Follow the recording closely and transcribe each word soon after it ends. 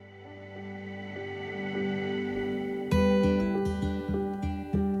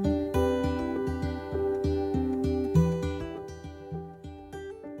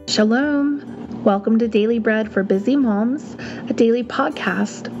Shalom! Welcome to Daily Bread for Busy Moms, a daily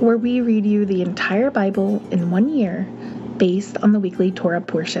podcast where we read you the entire Bible in 1 year based on the weekly Torah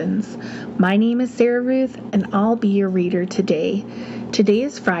portions. My name is Sarah Ruth and I'll be your reader today. Today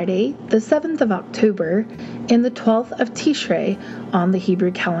is Friday, the 7th of October, and the 12th of Tishrei on the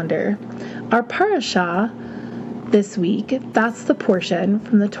Hebrew calendar. Our parashah this week, that's the portion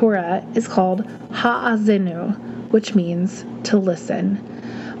from the Torah, is called Ha'azinu, which means to listen.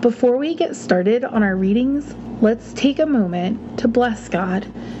 Before we get started on our readings, let's take a moment to bless God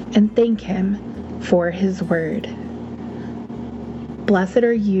and thank Him for His word. Blessed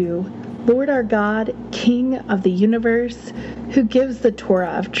are you, Lord our God, King of the universe, who gives the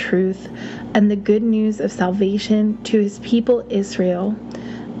Torah of truth and the good news of salvation to His people Israel,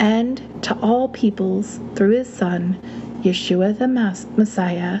 and to all peoples through His Son, Yeshua the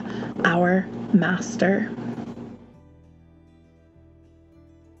Messiah, our Master.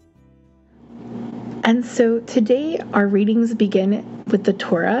 And so today our readings begin with the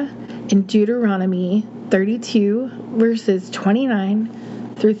Torah in Deuteronomy 32, verses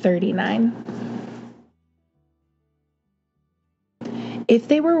 29 through 39. If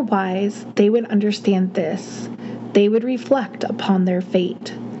they were wise, they would understand this. They would reflect upon their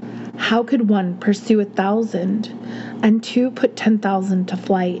fate. How could one pursue 1,000 and two put 10,000 to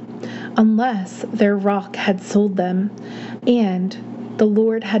flight, unless their rock had sold them and the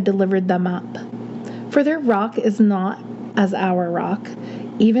Lord had delivered them up? For their rock is not as our rock,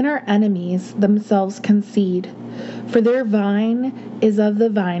 even our enemies themselves concede. For their vine is of the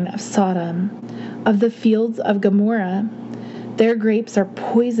vine of Sodom, of the fields of Gomorrah. Their grapes are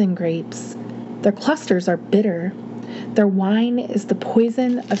poison grapes, their clusters are bitter. Their wine is the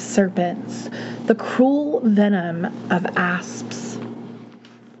poison of serpents, the cruel venom of asps.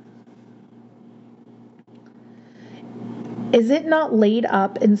 Is it not laid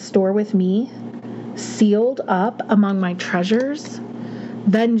up in store with me, sealed up among my treasures?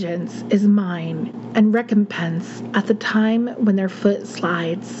 Vengeance is mine, and recompense at the time when their foot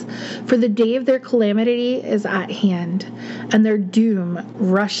slides. For the day of their calamity is at hand, and their doom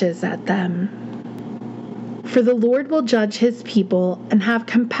rushes at them. For the Lord will judge His people and have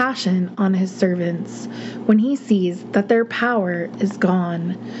compassion on His servants when He sees that their power is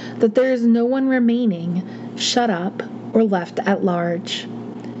gone, that there is no one remaining, shut up or left at large.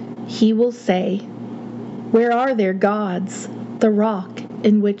 He will say, "Where are their gods, the rock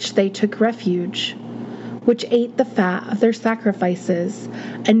in which they took refuge, which ate the fat of their sacrifices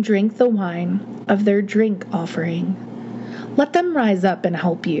and drank the wine of their drink offering? Let them rise up and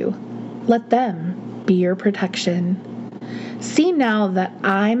help you. Let them be your protection. See now that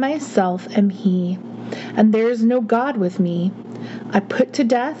I myself am He, and there is no God with me. I put to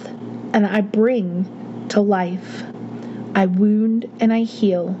death, and I bring to life. I wound and I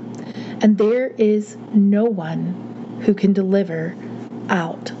heal, and there is no one who can deliver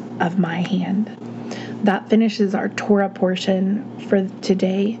out of my hand." That finishes our Torah portion for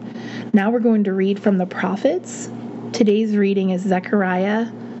today. Now we're going to read from the prophets. Today's reading is Zechariah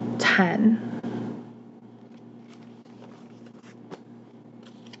 10.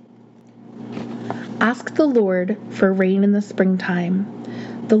 Ask the Lord for rain in the springtime,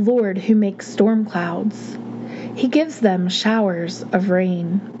 the Lord who makes storm clouds. He gives them showers of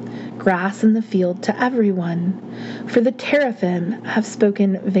rain, grass in the field to everyone. For the teraphim have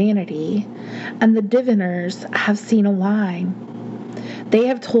spoken vanity, and the diviners have seen a lie. They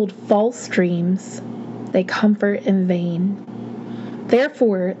have told false dreams. They comfort in vain.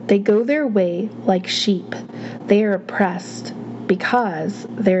 Therefore they go their way like sheep. They are oppressed, because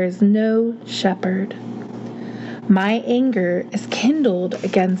there is no shepherd. My anger is kindled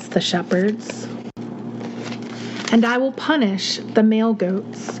against the shepherds, and I will punish the male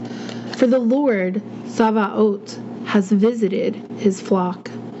goats. For the Lord Sabaoth has visited His flock,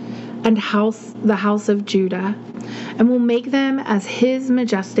 and the house of Judah, and will make them as His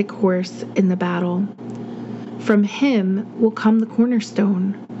majestic horse in the battle. From Him will come the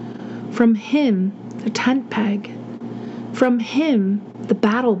cornerstone, from Him the tent peg, from Him the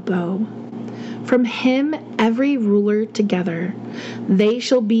battle bow, from Him every ruler together. They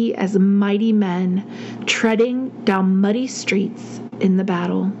shall be as mighty men, treading down muddy streets in the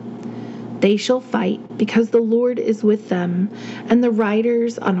battle. They shall fight, because the Lord is with them, and the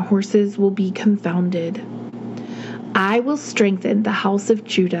riders on horses will be confounded. I will strengthen the house of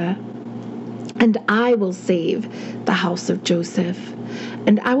Judah, and I will save the house of Joseph,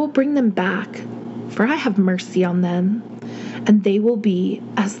 and I will bring them back, for I have mercy on them, and they will be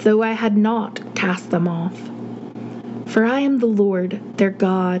as though I had not cast them off. For I am the Lord, their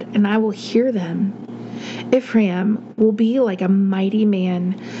God, and I will hear them. Ephraim will be like a mighty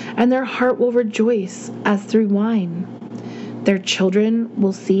man, and their heart will rejoice as through wine. Their children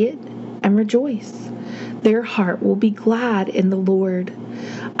will see it and rejoice. Their heart will be glad in the Lord.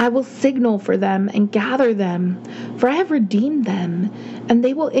 I will signal for them and gather them, for I have redeemed them, and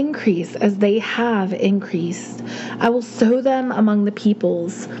they will increase as they have increased. I will sow them among the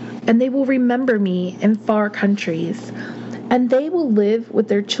peoples, and they will remember me in far countries. And they will live with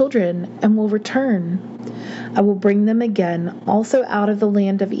their children and will return. I will bring them again also out of the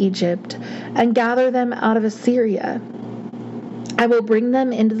land of Egypt and gather them out of Assyria. I will bring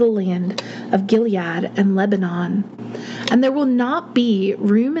them into the land of Gilead and Lebanon, and there will not be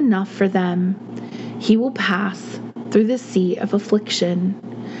room enough for them. He will pass through the sea of affliction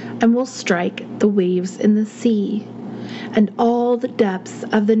and will strike the waves in the sea, and all the depths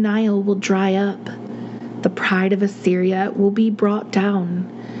of the Nile will dry up. The pride of Assyria will be brought down,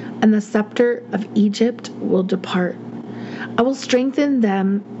 and the scepter of Egypt will depart. I will strengthen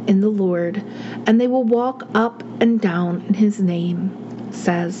them in the Lord, and they will walk up and down in his name,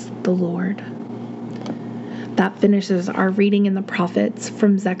 says the Lord. That finishes our reading in the prophets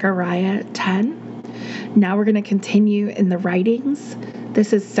from Zechariah 10. Now we're going to continue in the writings.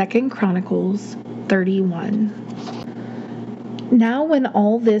 This is 2 Chronicles 31. Now when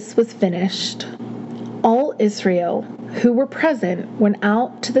all this was finished, all Israel who were present went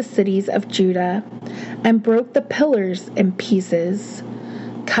out to the cities of Judah and broke the pillars in pieces,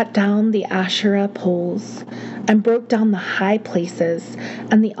 cut down the Asherah poles, and broke down the high places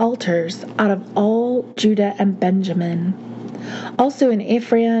and the altars out of all Judah and Benjamin, also in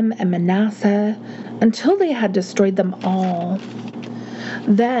Ephraim and Manasseh, until they had destroyed them all.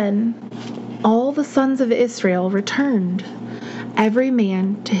 Then all the sons of Israel returned, every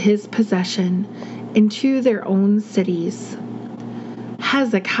man to his possession, into their own cities.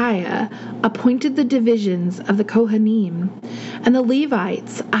 Hezekiah appointed the divisions of the Kohanim and the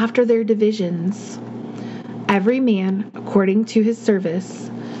Levites after their divisions, every man according to his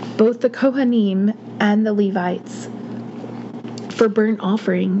service, both the Kohanim and the Levites, for burnt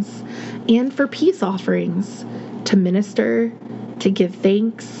offerings and for peace offerings, to minister, to give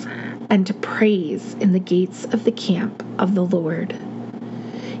thanks, and to praise in the gates of the camp of the Lord.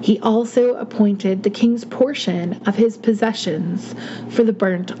 He also appointed the king's portion of his possessions for the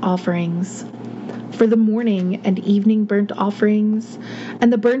burnt offerings, for the morning and evening burnt offerings,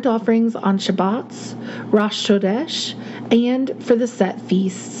 and the burnt offerings on Shabbats, Rosh Chodesh, and for the set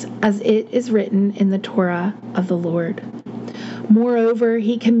feasts, as it is written in the Torah of the Lord. Moreover,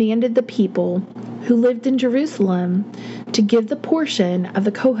 he commanded the people who lived in Jerusalem to give the portion of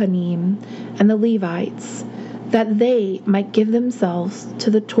the Kohanim and the Levites, that they might give themselves to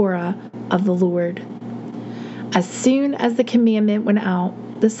the Torah of the Lord. As soon as the commandment went out,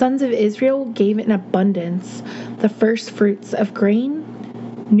 the sons of Israel gave in abundance the first fruits of grain,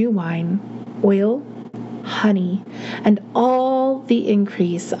 new wine, oil, honey, and all the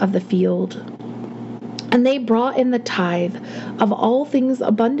increase of the field. And they brought in the tithe of all things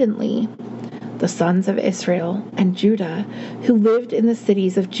abundantly. The sons of Israel and Judah, who lived in the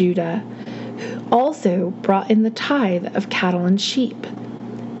cities of Judah, also brought in the tithe of cattle and sheep,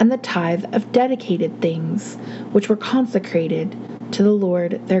 and the tithe of dedicated things, which were consecrated to the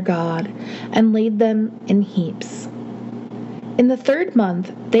Lord their God, and laid them in heaps. In the 3rd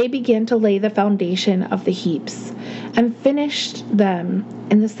month they began to lay the foundation of the heaps, and finished them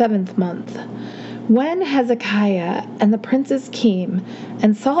in the 7th month. When Hezekiah and the princes came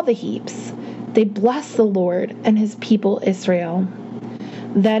and saw the heaps, they blessed the Lord and his people Israel.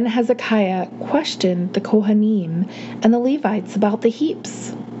 Then Hezekiah questioned the Kohanim and the Levites about the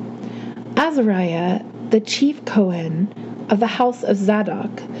heaps. Azariah, the chief Kohen of the house of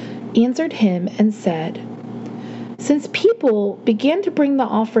Zadok, answered him and said, "Since people began to bring the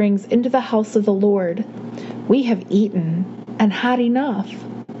offerings into the house of the Lord, we have eaten and had enough,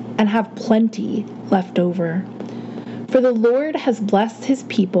 and have plenty left over. For the Lord has blessed his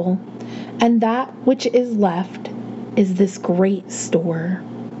people, and that which is left is this great store."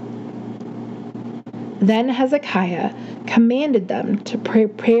 Then Hezekiah commanded them to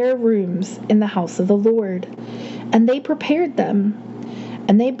prepare rooms in the house of the Lord, and they prepared them,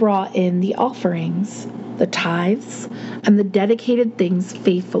 and they brought in the offerings, the tithes, and the dedicated things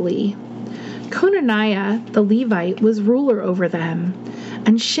faithfully. Conaniah the Levite was ruler over them,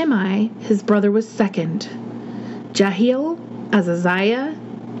 and Shimei his brother was second. Jehiel, Azaziah,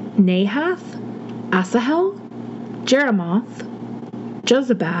 Nahath, Asahel, Jeremoth,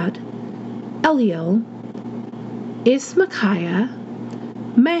 Jozabad, Eliel, Ismachiah,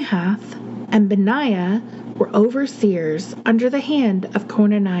 Mahath, and Benaiah were overseers under the hand of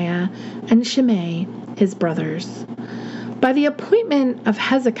Conaniah and Shimei his brothers. By the appointment of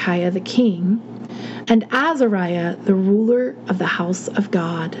Hezekiah the king, and Azariah the ruler of the house of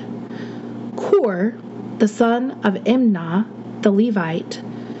God. Kor, the son of Imnah the Levite,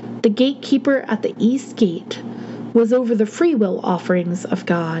 the gatekeeper at the east gate, was over the freewill offerings of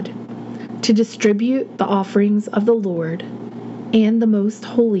God, to distribute the offerings of the Lord and the most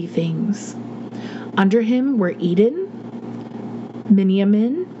holy things. Under him were Eden,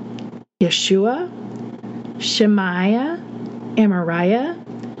 Miniamin, Yeshua, Shemaiah, Amariah,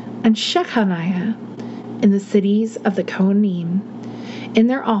 and Shechaniah in the cities of the Kohanim, in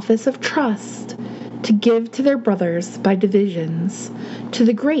their office of trust, to give to their brothers by divisions, to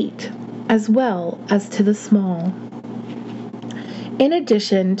the great as well as to the small. In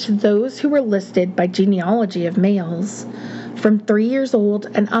addition to those who were listed by genealogy of males, from 3 years old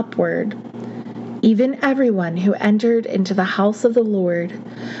and upward, even everyone who entered into the house of the Lord,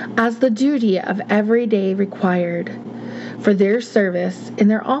 as the duty of every day required, for their service in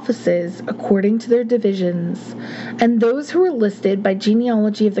their offices according to their divisions, and those who were listed by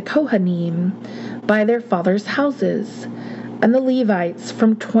genealogy of the Kohanim, by their fathers' houses, and the Levites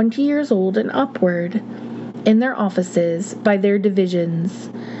from 20 years old and upward, in their offices by their divisions,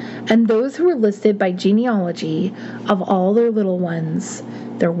 and those who were listed by genealogy of all their little ones,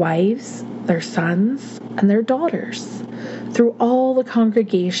 their wives, their sons, and their daughters, through all the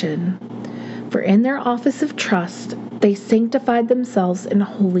congregation. For in their office of trust they sanctified themselves in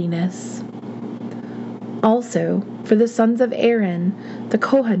holiness. Also, for the sons of Aaron, the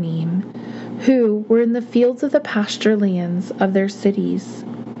Kohanim, who were in the fields of the pasture lands of their cities.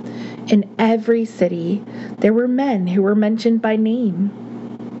 In every city there were men who were mentioned by name,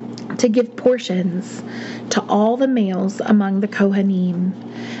 to give portions to all the males among the Kohanim,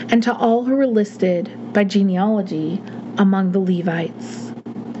 and to all who were listed by genealogy among the Levites.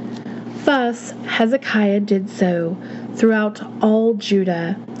 Thus Hezekiah did so throughout all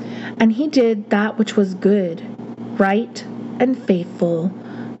Judah, and he did that which was good, right, and faithful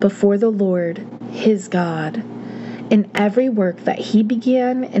before the Lord his God, in every work that he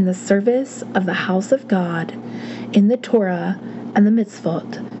began in the service of the house of God, in the Torah and the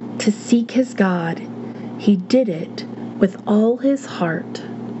mitzvot, to seek his God. He did it with all his heart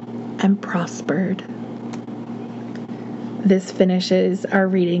and prospered. This finishes our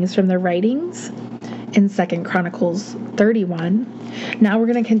readings from the writings in 2 Chronicles 31. Now we're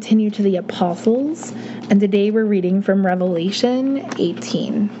going to continue to the apostles, and today we're reading from Revelation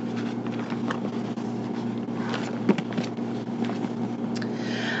 18.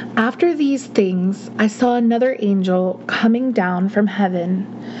 After these things, I saw another angel coming down from heaven,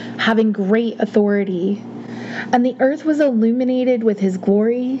 having great authority, and the earth was illuminated with his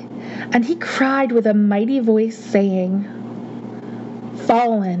glory, and he cried with a mighty voice, saying,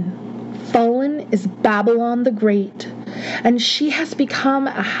 Fallen is Babylon the Great, and she has become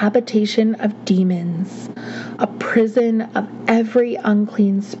a habitation of demons, a prison of every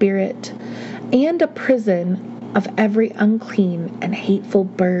unclean spirit, and a prison of every unclean and hateful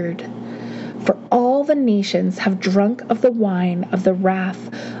bird. For all the nations have drunk of the wine of the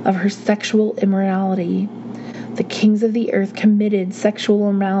wrath of her sexual immorality. The kings of the earth committed sexual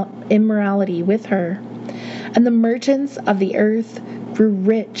immorality with her, and the merchants of the earth grew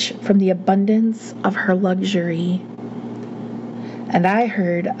rich from the abundance of her luxury. And I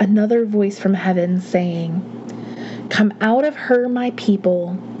heard another voice from heaven saying, Come out of her, my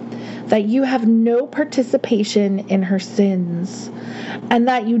people, that you have no participation in her sins, and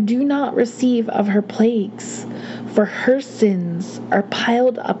that you do not receive of her plagues, for her sins are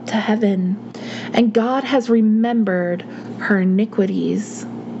piled up to heaven, and God has remembered her iniquities.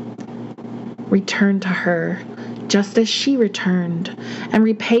 Return to her, just as she returned, and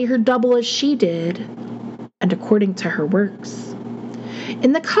repay her double as she did, and according to her works.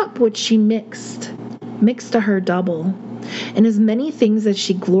 In the cup which she mix to her double. In as many things as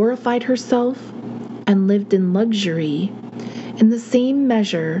she glorified herself and lived in luxury, in the same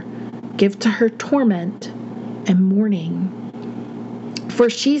measure give to her torment and mourning. For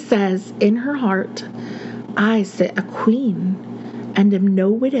she says in her heart, I sit a queen, and am no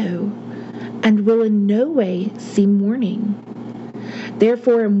widow, and will in no way see mourning.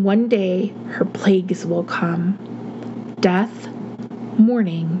 Therefore in one day her plagues will come, death,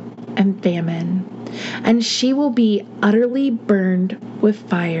 mourning, and famine, and she will be utterly burned with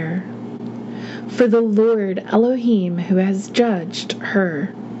fire. For the Lord Elohim, who has judged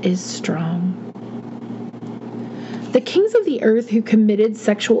her, is strong. The kings of the earth who committed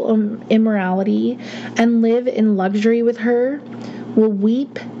sexual immorality and live in luxury with her will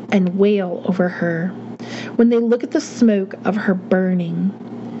weep and wail over her when they look at the smoke of her burning.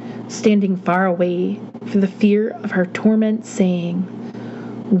 standing far away for the fear of her torment, saying,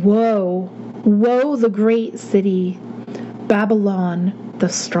 Woe, woe, the great city, Babylon, the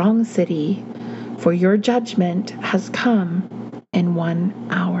strong city, for your judgment has come in 1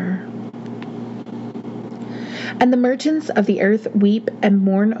 hour. And the merchants of the earth weep and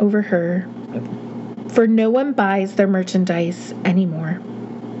mourn over her, for no one buys their merchandise anymore.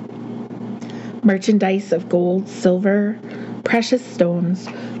 Merchandise of gold, silver, precious stones,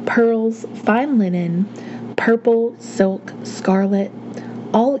 pearls, fine linen, purple, silk, scarlet,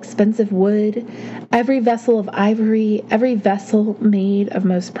 all expensive wood, every vessel of ivory, every vessel made of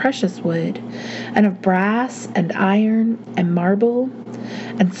most precious wood, and of brass and iron and marble,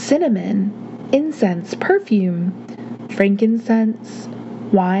 and cinnamon, incense, perfume, frankincense,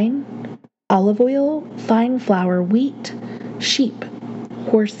 wine, olive oil, fine flour, wheat, sheep,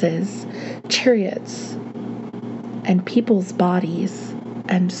 horses, chariots, and people's bodies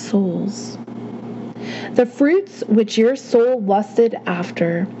and souls. The fruits which your soul lusted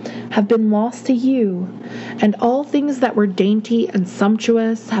after have been lost to you, and all things that were dainty and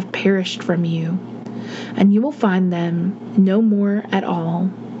sumptuous have perished from you, and you will find them no more at all.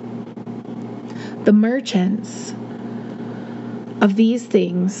 The merchants of these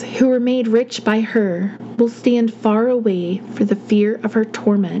things, who were made rich by her, will stand far away for the fear of her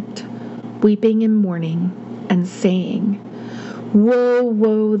torment, weeping and mourning, and saying, Woe,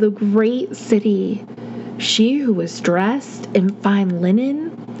 woe, the great city, she who was dressed in fine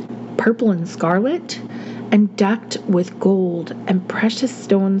linen, purple and scarlet, and decked with gold and precious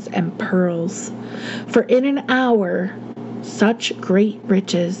stones and pearls. For in an hour such great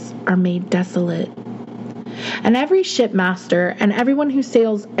riches are made desolate. And every shipmaster and everyone who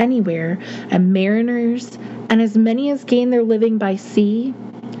sails anywhere, and mariners, and as many as gain their living by sea,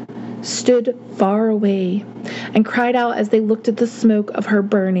 stood far away and cried out as they looked at the smoke of her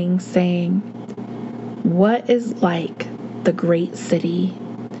burning, saying, What is like the great city?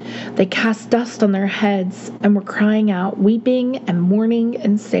 They cast dust on their heads and were crying out, weeping and mourning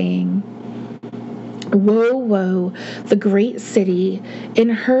and saying, Woe, woe, the great city! In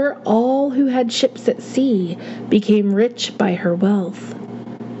her all who had ships at sea became rich by her wealth.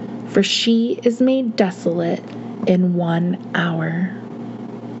 For she is made desolate in 1 hour.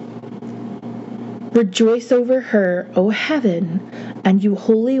 Rejoice over her, O heaven, and you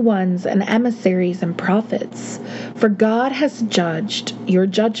holy ones and emissaries and prophets, for God has judged your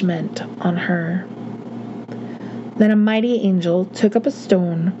judgment on her. Then a mighty angel took up a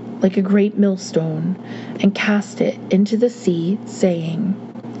stone like a great millstone and cast it into the sea, saying,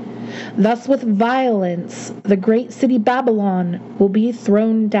 Thus with violence the great city Babylon will be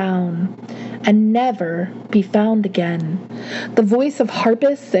thrown down and never be found again. The voice of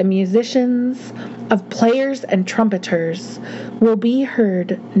harpists and musicians, of players and trumpeters, will be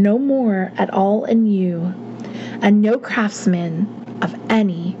heard no more at all in you, and no craftsman of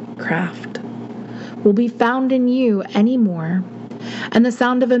any craft will be found in you any more, and the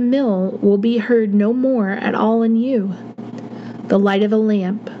sound of a mill will be heard no more at all in you. The light of a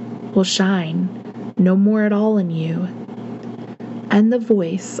lamp will shine no more at all in you, and the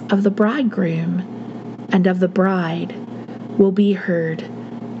voice of the bridegroom and of the bride will be heard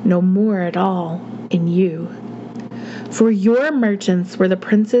no more at all in you. For your merchants were the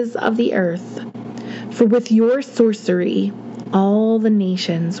princes of the earth, for with your sorcery all the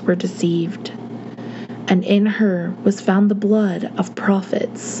nations were deceived. And in her was found the blood of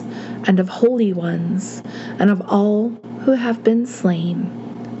prophets and of holy ones and of all who have been slain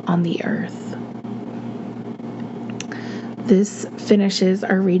on the earth. This finishes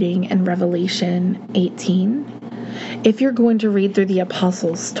our reading in Revelation 18. If you're going to read through the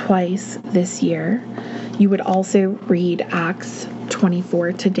Apostles twice this year, you would also read Acts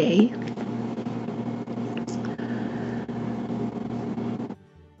 24 today.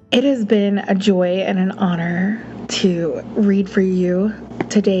 It has been a joy and an honor to read for you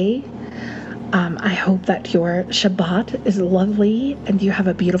today. I hope that your Shabbat is lovely and you have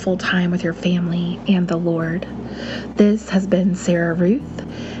a beautiful time with your family and the Lord. This has been Sarah Ruth,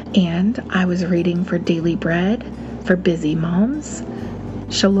 and I was reading for Daily Bread for Busy Moms.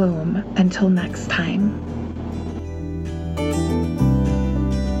 Shalom until next time.